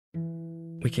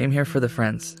We came here for the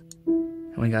friends,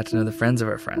 and we got to know the friends of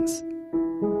our friends.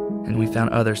 And we found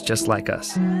others just like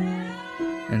us.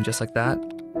 And just like that,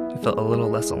 we felt a little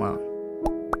less alone.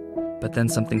 But then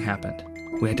something happened.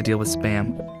 We had to deal with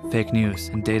spam, fake news,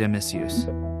 and data misuse.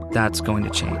 That's going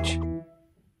to change.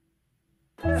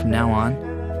 From now on,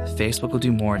 Facebook will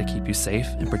do more to keep you safe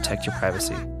and protect your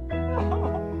privacy.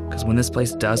 Because when this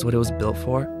place does what it was built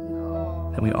for,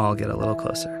 then we all get a little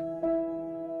closer.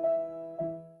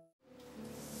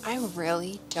 I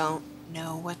really don't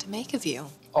know what to make of you.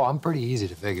 Oh, I'm pretty easy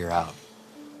to figure out.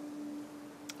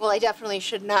 Well, I definitely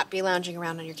should not be lounging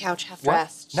around on your couch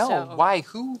half-dressed. No, so... why?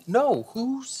 Who? No,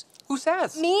 who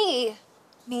says? Me.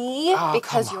 Oh,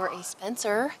 because come you're a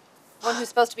Spencer. One who's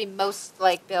supposed to be most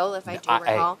like Bill, if I do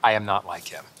recall. I am not like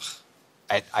him.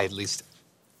 At least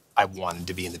I wanted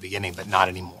to be in the beginning, but not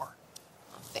anymore.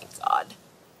 Oh, thank God.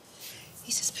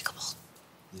 He's despicable.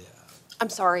 Yeah. I'm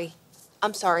sorry.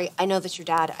 I know that's your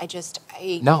dad.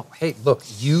 No, hey, look,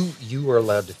 you are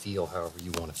allowed to feel however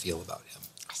you want to feel about him.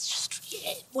 It's just,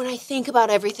 when I think about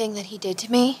everything that he did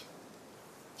to me,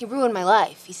 he ruined my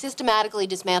life. He systematically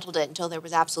dismantled it until there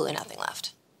was absolutely nothing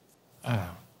left. I don't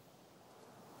know.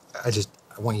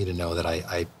 I want you to know that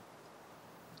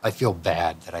I feel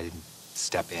bad that I didn't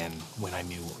step in when I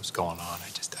knew what was going on.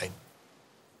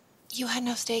 You had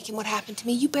no stake in what happened to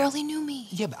me. You barely knew me.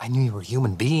 Yeah, but I knew you were a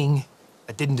human being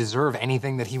that didn't deserve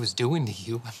anything that he was doing to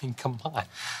you. I mean, come on.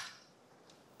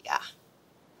 Yeah.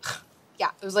 Yeah,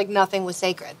 it was like nothing was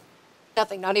sacred.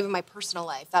 Nothing, not even my personal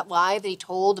life. That lie that he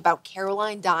told about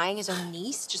Caroline dying his own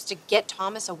niece just to get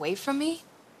Thomas away from me.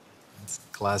 It's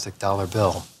the classic dollar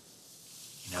bill.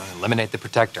 You know, eliminate the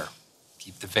protector.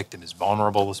 Keep the victim as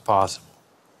vulnerable as possible.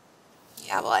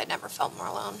 Yeah, well, I'd never felt more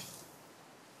alone.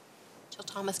 Till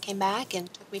Thomas came back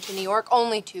and took me to New York,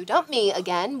 only to dump me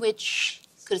again, which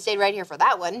could have stayed right here for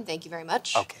that one. Thank you very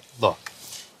much. Okay, look.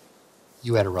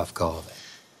 You had a rough go of it.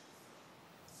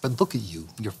 But look at you.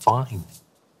 You're fine.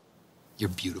 You're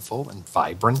beautiful and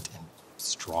vibrant and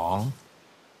strong.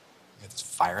 You got this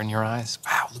fire in your eyes.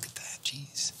 Wow, look at that.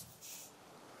 Jeez.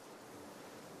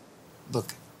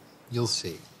 Look, you'll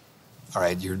see. All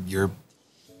right, you're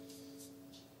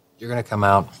gonna come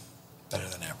out better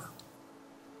than ever.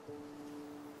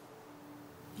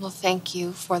 Well, thank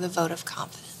you for the vote of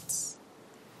confidence.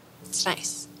 It's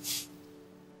nice.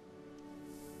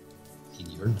 And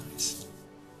you're nice.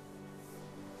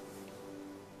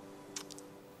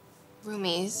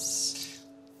 Roomies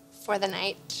for the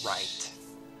night.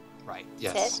 Right.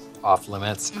 Yes. Sit. Off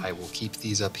limits. I will keep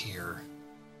these up here.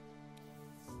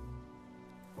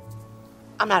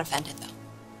 I'm not offended, though.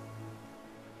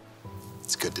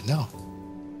 It's good to know.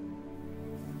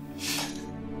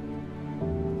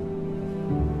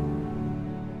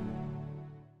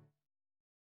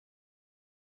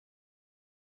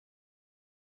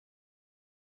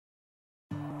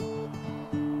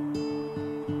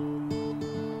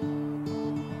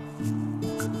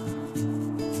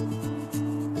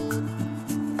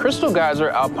 Crystal Geyser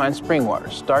Alpine Spring Water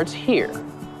starts here,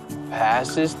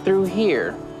 passes through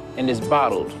here, and is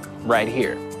bottled right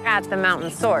here. At the mountain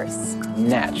source.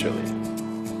 Naturally.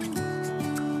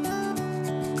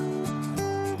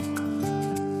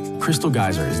 Crystal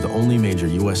Geyser is the only major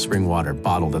U.S. spring water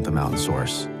bottled at the mountain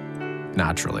source,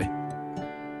 naturally.